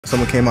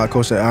Someone came out,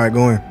 coach said, all right,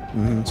 go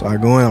in. So I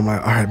go in, I'm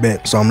like, all right,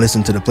 bet. So I'm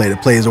listening to the play. The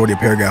play is already a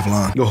paragraph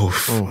long. Oh,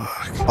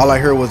 fuck. All I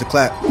heard was the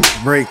clap,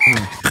 break.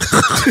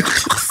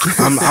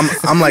 I'm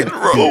like,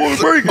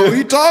 oh,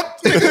 he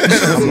talked?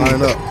 I'm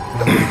lining up.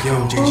 And I'm like,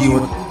 yo,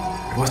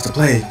 JG, what's the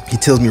play? He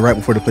tells me right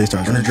before the play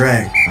starts, run the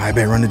drag. I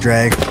bet, run the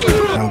drag.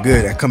 And I'm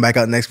good. I come back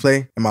out the next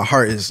play, and my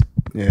heart is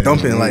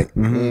dumping. Like,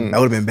 that would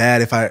have been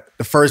bad if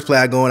the first play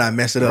I go and I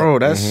mess it up. Bro,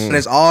 that's... And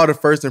it's all the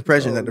first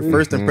impression. That the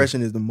first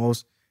impression is the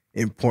most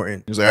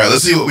important. He's like, all right,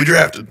 let's see what we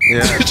drafted. Yeah.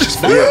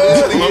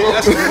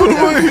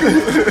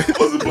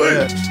 Wasn't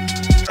playing.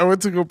 I went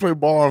to go play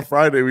ball on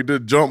Friday. We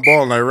did jump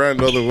ball and I ran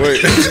the other way.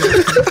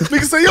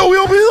 Nigga say, yo, we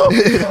over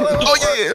here. Oh, yeah.